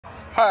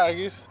Hi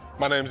Aggies,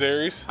 my name's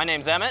Aaries. My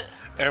name's Emmit.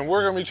 And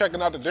we're going to be checking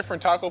out the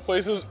different taco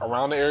places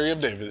around the area of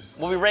Davis.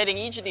 We'll be rating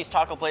each of these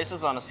taco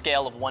places on a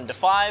scale of 1 to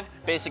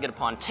 5, basing it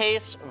upon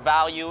taste,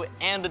 value,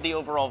 and the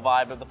overall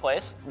vibe of the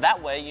place.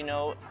 That way you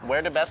know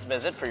where to best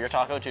visit for your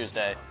Taco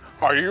Tuesday.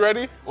 Are you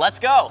ready? Let's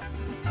go!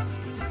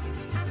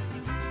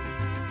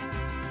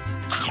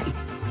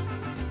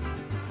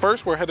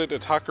 First, we're headed to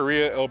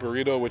Taqueria El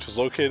Burrito, which is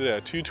located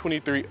at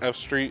 223 F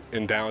Street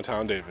in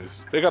downtown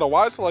Davis. They got a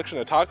wide selection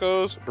of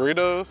tacos,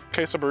 burritos,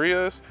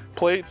 quesadillas,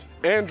 plates,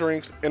 and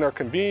drinks, and are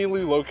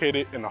conveniently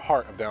located in the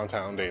heart of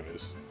downtown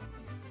Davis.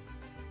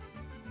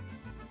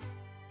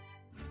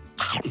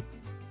 All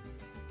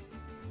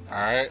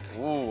right.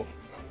 Ooh.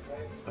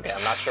 Okay,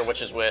 I'm not sure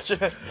which is which.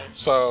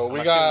 So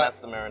we got, that's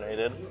the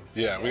marinated.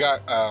 Yeah, we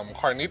got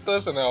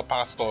carnitas and el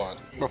pastor.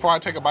 Before I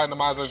take a bite of the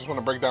masa, I just want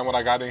to break down what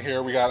I got in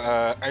here. We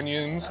got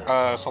onions,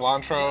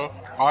 cilantro.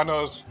 All I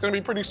know it's gonna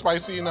be pretty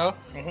spicy, you know.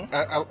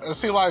 I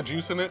see a lot of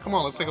juice in it. Come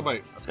on, let's take a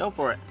bite. Let's go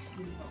for it.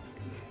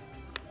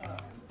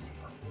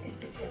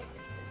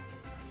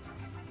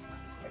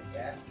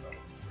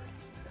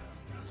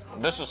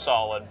 This is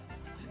solid.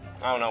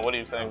 I don't know, what do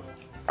you think?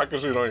 I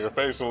can see it on your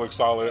face, it looks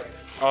solid.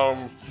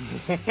 I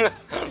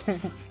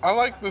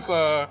like this,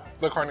 the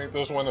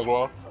carnitas one as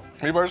well.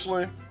 Me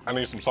personally, I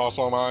need some salsa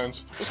on mine.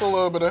 Just a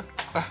little bit of,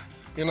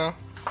 you know.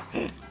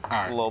 All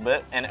right. A little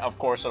bit, and of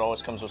course it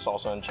always comes with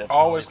salsa and chips.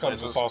 Always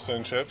comes with salsa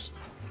and chips.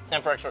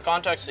 And for extra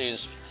context,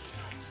 these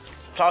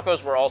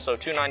tacos were also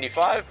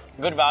 $2.95.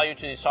 Good value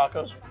to these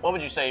tacos. What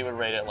would you say you would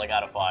rate it like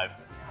out of 5?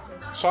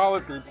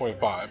 Solid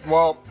 3.5.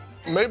 Well,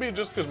 maybe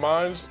just because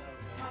mine's,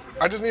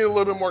 I just need a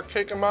little bit more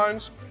kick in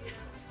mine's.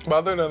 But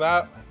other than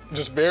that,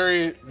 just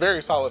very,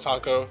 very solid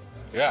taco.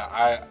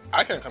 Yeah,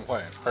 I can't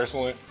complain,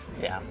 personally.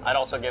 Yeah, I'd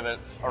also give it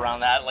around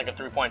that, like a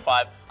 3.5.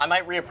 I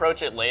might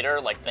reapproach it later,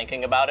 like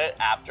thinking about it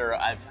after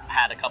I've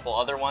had a couple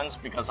other ones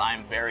because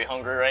I'm very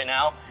hungry right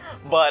now.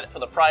 But for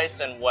the price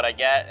and what I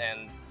get,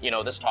 and you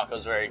know, this taco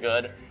is very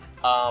good,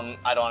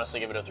 I'd honestly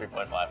give it a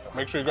 3.5.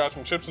 Make sure you got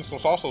some chips and some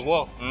salsa as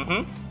well.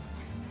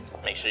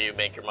 Make sure you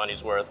make your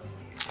money's worth.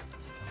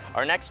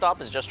 Our next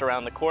stop is just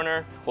around the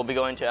corner. We'll be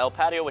going to El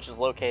Patio, which is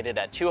located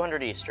at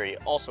 200 East Street,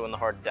 also in the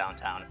heart of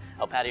downtown.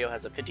 El Patio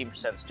has a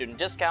 15% student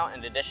discount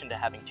in addition to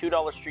having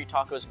 $2 street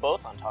tacos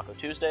both on Taco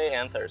Tuesday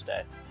and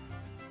Thursday.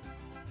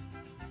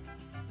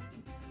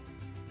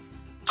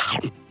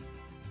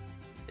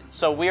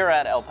 So we are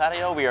at El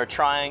Patio. We are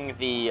trying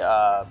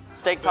the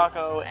steak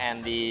taco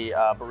and the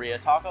burrito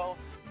taco.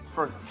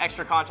 For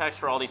extra context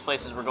for all these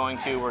places we're going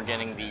to, we're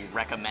getting the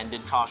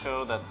recommended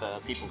taco that the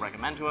people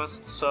recommend to us.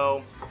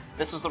 So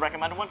this is the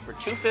recommended one for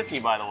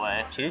 $2.50, by the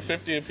way.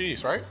 $2.50 a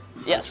piece, right?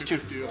 Yes,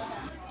 $2.50.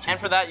 And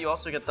for that, you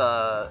also get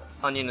the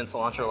onion and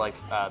cilantro like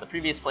the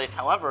previous place.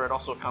 However, it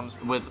also comes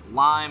with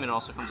lime. It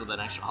also comes with an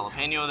extra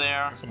jalapeno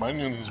there. And some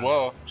onions as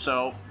well.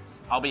 So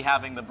I'll be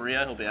having the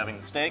burrito. He'll be having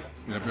the steak.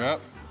 Yep,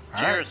 yep.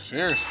 Cheers.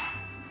 Right, cheers.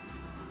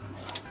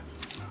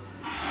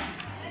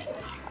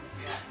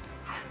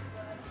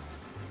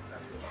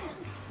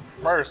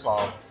 First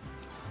off,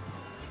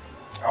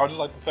 I would just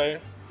like to say,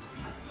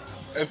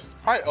 it's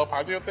probably El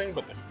Patio thing,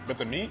 but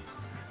the meat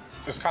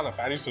is kind of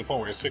fatty to the point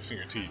where it sticks in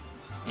your teeth.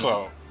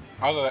 So,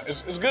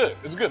 it's good.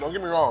 It's good. Don't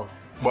get me wrong.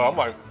 But I'm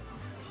like,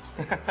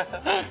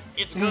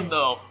 it's good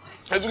though.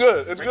 It's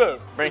good. It's good.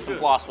 Bring some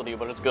floss with you,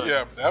 but it's good.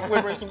 Yeah, definitely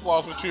bring some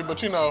floss with you.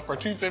 But you know, for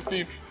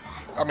 $2.50,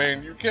 I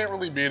mean, you can't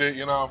really beat it,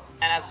 you know.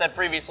 And as said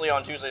previously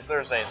on Tuesday,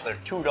 Thursdays, they're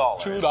 $2.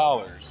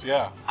 $2,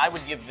 yeah. I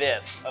would give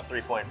this a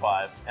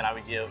 3.5, and I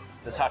would give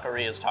the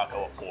Taqueria's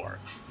taco a 4,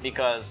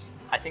 because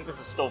I think this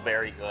is still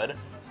very good,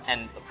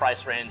 and the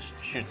price range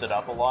shoots it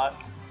up a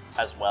lot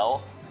as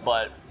well.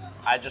 But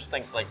I just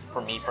think, like,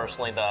 for me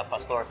personally, the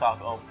pastor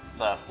taco,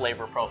 the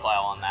flavor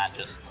profile on that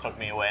just took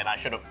me away, and I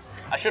should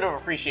have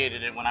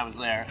appreciated it when I was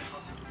there.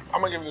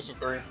 I'm gonna give this a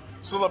 3.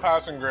 Still a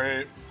passing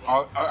grade.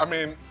 I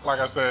mean, like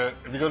I said,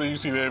 if you go to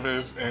UC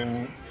Davis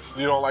and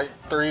you don't like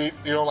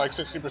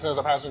 60% as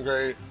a passing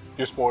grade,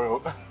 you're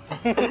spoiled.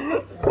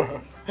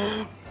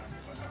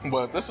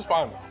 But this is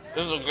fine though.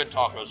 This is a good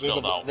taco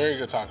still, though. Very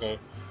good taco.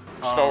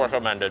 Still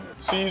recommended.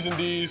 C's and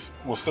D's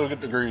will still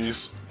get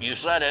degrees. You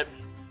said it.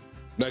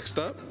 Next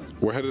up,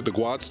 we're headed to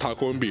Guad's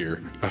Taco and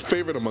Beer, a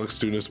favorite amongst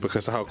students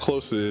because of how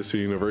close it is to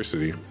the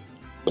university.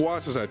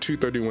 Guad's is at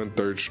 231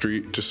 3rd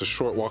Street, just a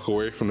short walk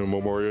away from the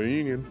Memorial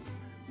Union.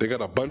 They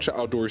got a bunch of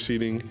outdoor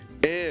seating,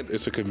 and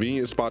it's a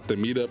convenient spot to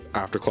meet up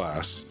after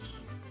class.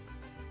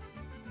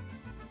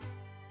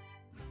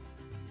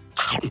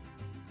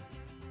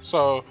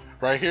 So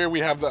right here we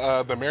have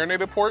the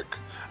marinated pork,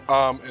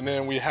 and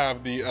then we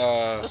have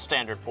the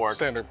standard pork.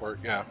 Standard pork,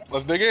 yeah.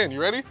 Let's dig in.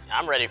 You ready?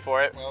 I'm ready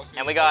for it. Well,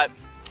 and we got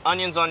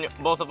onions on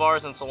both of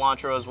ours and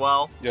cilantro as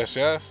well. Yes,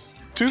 yes.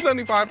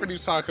 $2.75 for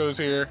these tacos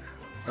here.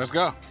 Let's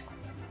go.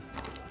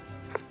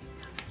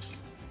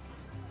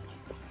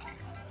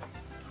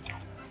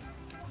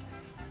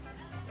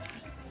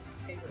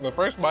 The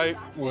first bite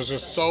was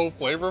just so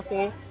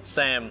flavorful.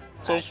 Same.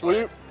 So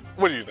sweet.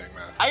 What do you think,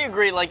 man? I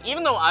agree. Like,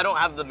 even though I don't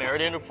have the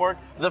marinated pork,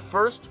 the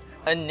first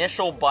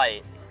initial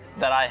bite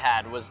that I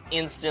had was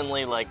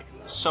instantly like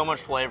so much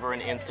flavor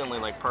and instantly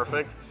like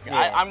perfect.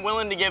 Yeah. I'm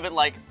willing to give it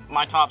like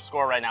my top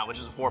score right now, which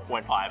is a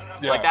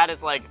 4.5. Yeah. Like that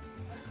is like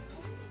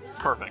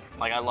perfect.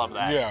 Like I love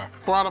that. Yeah,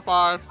 4 out of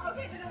 5,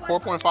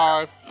 4.5.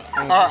 All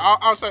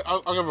right,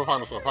 I'll give it a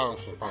final score.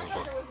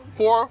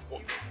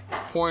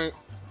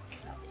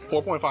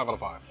 4.5 out of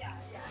 5.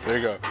 There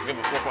you go. I'll give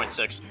it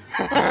 4.6.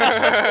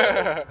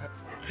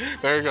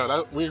 There you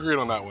go. We agreed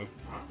on that one.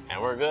 And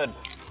we're good.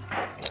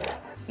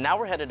 Now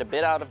we're headed a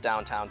bit out of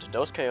downtown to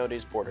Dos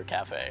Coyotes Border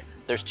Cafe.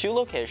 There's 2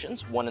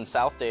 locations, one in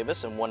South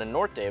Davis and one in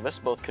North Davis,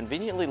 both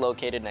conveniently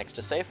located next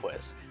to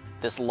Safeways.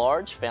 This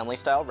large,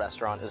 family-style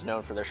restaurant is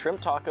known for their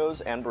shrimp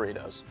tacos and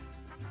burritos.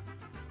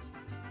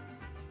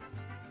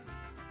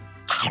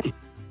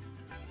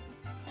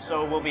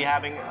 So we'll be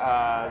having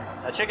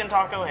a chicken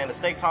taco and a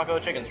steak taco.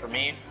 Chicken's for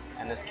me,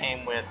 and this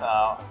came with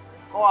a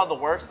lot of the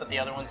works that the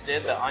other ones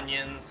did, the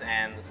onions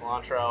and the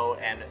cilantro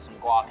and some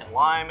guac and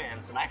lime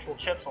and some actual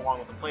chips along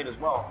with the plate as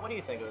well. What do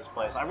you think of this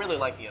place? I really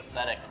like the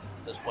aesthetic of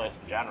this place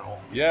in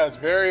general. Yeah, it's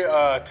very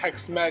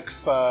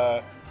Tex-Mex,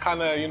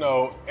 kind of, you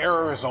know,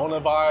 Arizona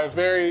vibe,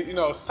 very, you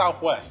know,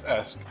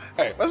 Southwest-esque.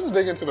 Hey, let's just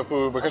dig into the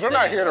food because we're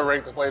not here to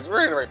rate the place,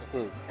 we're here to rate the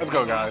food. Let's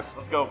go, guys.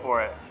 Let's go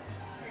for it.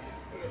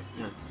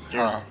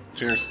 Cheers.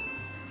 Cheers.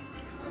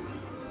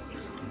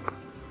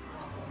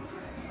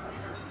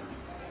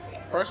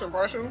 First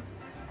impression,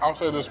 I'll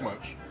say this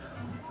much.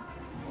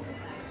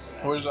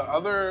 Whereas the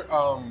other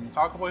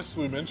taco places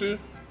we've been to,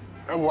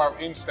 and where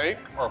I've eaten steak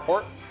or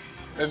pork,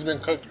 it's been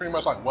cooked pretty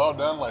much like well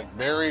done, like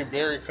very,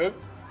 very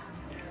cooked.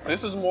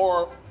 This is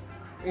more,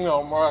 you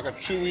know, more like a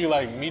chewy,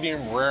 like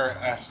medium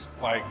rare-esque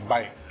like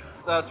bite.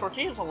 The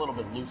tortilla's a little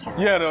bit looser.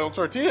 Yeah, the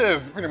tortilla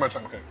is pretty much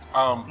uncooked,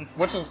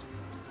 which is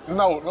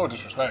no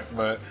disrespect,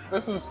 but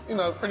this is, you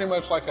know, pretty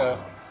much like I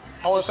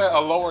want to say a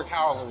lower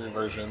calorie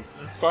version.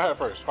 Go ahead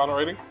first, final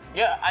rating?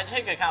 Yeah, I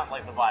take into account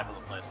like the vibe of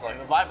the place. Like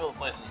the vibe of the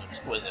place is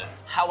exquisite.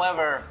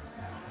 However,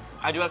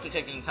 I do have to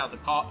take into account the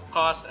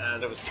cost,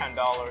 and it was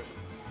 $10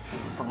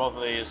 for both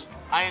of these.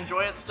 I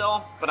enjoy it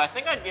still, but I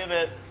think I'd give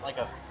it like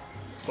a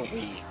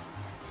 3.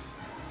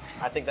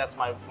 I think that's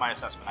my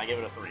assessment. I give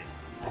it a 3.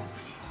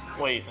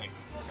 What do you think?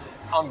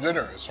 I'm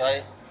generous,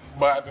 right?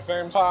 But at the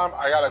same time,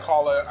 I gotta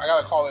call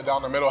it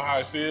down the middle how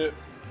I see it.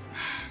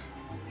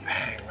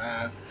 Dang,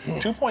 man.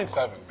 2.7,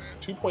 man.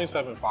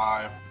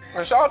 2.75.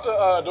 And shout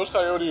out to Dos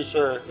Coyotes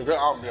for the good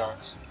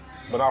ambiance,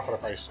 but not for the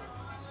price.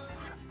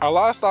 Our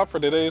last stop for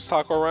today's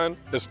taco run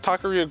is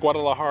Taqueria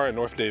Guadalajara in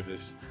North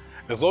Davis.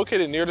 It's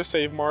located near the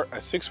Save Mart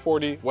at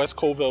 640 West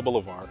Colville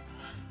Boulevard.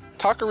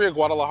 Taqueria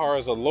Guadalajara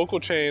is a local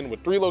chain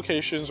with 3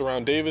 locations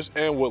around Davis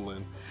and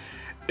Woodland.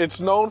 It's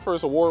known for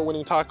its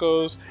award-winning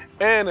tacos,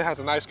 and it has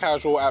a nice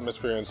casual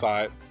atmosphere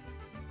inside.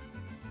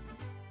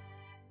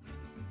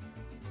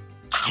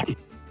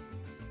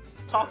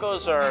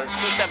 Tacos are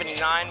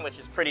 $2.79, which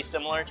is pretty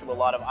similar to a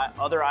lot of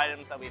other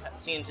items that we've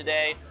seen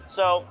today.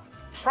 So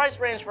price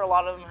range for a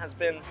lot of them has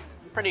been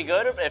pretty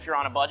good if you're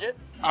on a budget.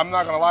 I'm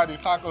not gonna lie, these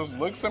tacos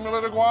look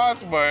similar to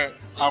guacs, but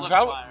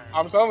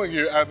I'm telling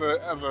you, as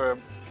a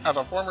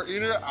former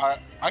eater,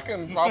 I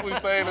can probably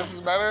say this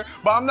is better,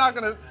 but I'm not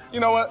gonna, you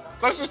know what?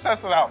 Let's just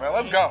test it out, man.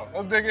 Let's go.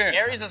 Let's dig in.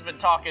 Aaries has been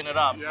talking it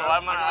up, so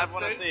I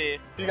want to see.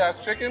 You guys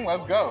chicken?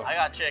 Let's go. I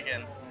got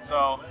chicken,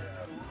 so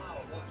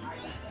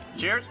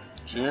cheers.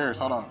 Cheers,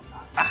 hold on.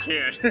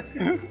 Cheers.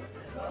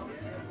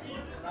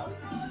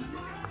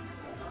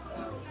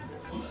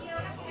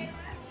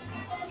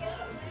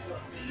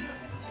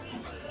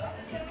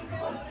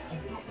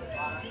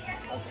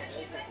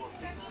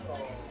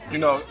 You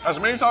know, as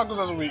many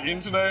tacos as we've eaten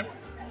today,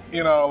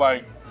 you know,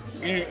 like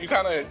you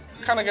kind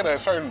of get a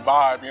certain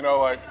vibe, you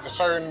know, like a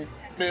certain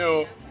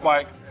feel,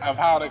 like of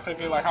how they cook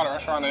it, like how the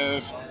restaurant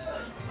is.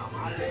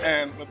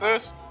 And with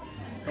this,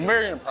 I'm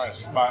very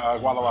impressed by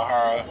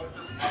Guadalajara.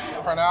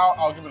 For now,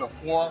 I'll give it a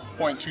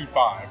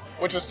 4.25,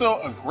 which is still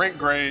a great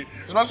grade,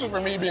 especially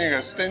for me being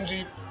a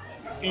stingy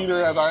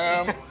eater as I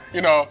am,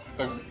 you know,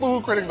 the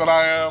food critic that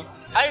I am.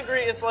 I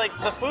agree. It's like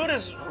the food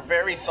is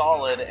very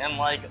solid, and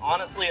like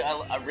honestly,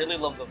 I really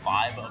love the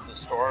vibe of the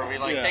store. We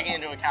like taking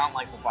into account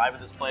like the vibe of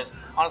this place.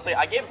 Honestly,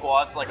 I gave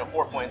Guad's like a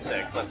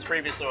 4.6. That's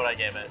previously what I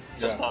gave it,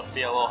 just to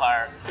be a little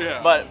higher.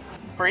 Yeah. But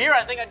for here,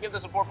 I think I'd give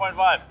this a 4.5.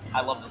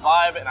 I love the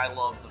vibe, and I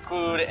love the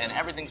food, and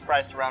everything's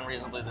priced around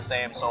reasonably the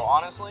same. So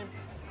honestly,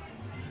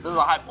 this is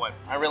a high point.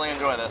 I really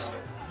enjoy this.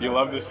 You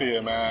love to see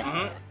it, man.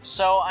 Mm-hmm.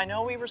 So I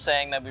know we were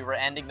saying that we were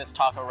ending this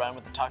taco run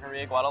with the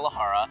Taqueria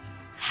Guadalajara.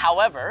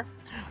 However,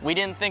 we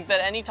didn't think that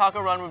any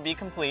taco run would be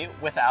complete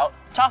without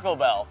Taco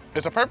Bell.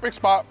 It's a perfect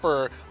spot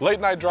for late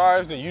night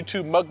drives and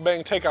YouTube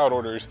mukbang takeout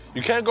orders.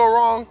 You can't go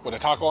wrong with a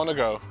taco on the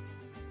go.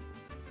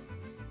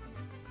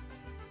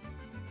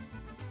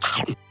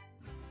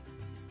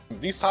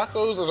 These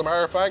tacos, as a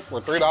matter of fact,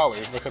 were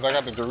 $3 because I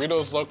got the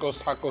Doritos Locos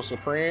Taco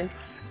Supreme,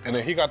 and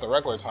then he got the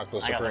regular Taco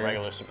Supreme. I got the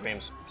regular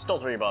Supremes. Still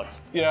 $3.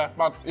 Yeah,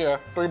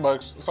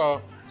 $3.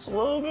 So it's a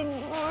little bit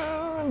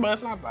more, but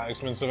it's not that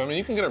expensive. I mean,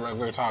 you can get a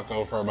regular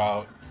taco for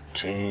about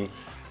 $2.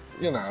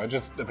 You know, it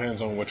just depends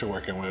on what you're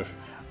working with.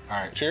 All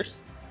right, cheers.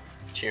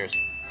 Cheers.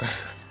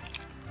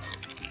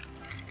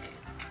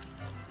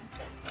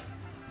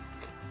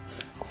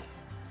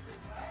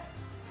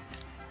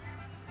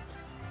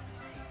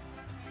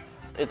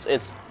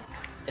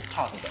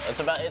 Taco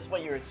Bell. It's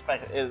what you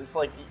expect. It's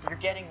like you're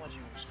getting what you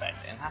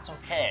expect, and that's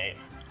okay.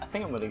 I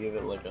think I'm gonna give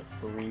it like a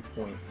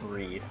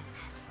 3.3.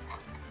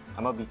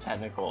 I'm gonna be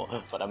technical,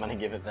 but I'm gonna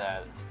give it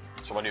that.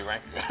 So what do you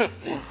rank?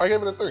 I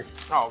gave it a 3.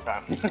 Oh, okay.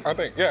 I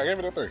think, yeah, I gave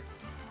it a 3.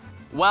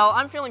 Well,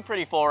 I'm feeling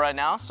pretty full right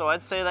now, so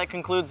I'd say that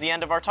concludes the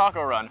end of our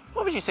taco run.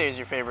 What would you say is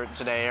your favorite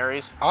today,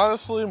 Aaries?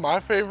 Honestly, my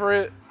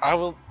favorite,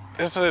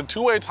 it's a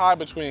two-way tie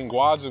between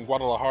Guad's and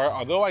Guadalajara.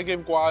 Although I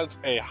give Guad's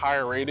a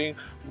higher rating,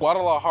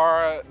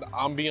 Guadalajara, the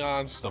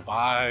ambiance, the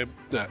vibe,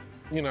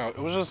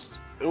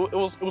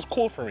 it was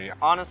cool for me.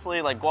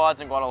 Honestly, like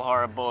Guad's and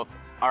Guadalajara both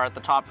are at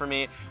the top for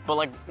me, but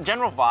like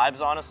general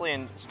vibes, honestly,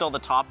 and still the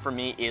top for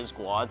me is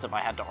Guad's if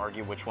I had to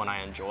argue which one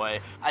I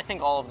enjoy. I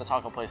think all of the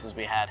taco places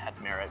we had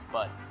merit,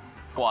 but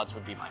Guad's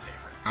would be my favorite.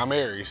 I'm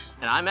Aaries.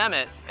 And I'm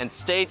Emmit, and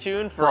stay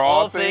tuned for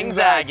all things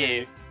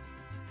Aggie.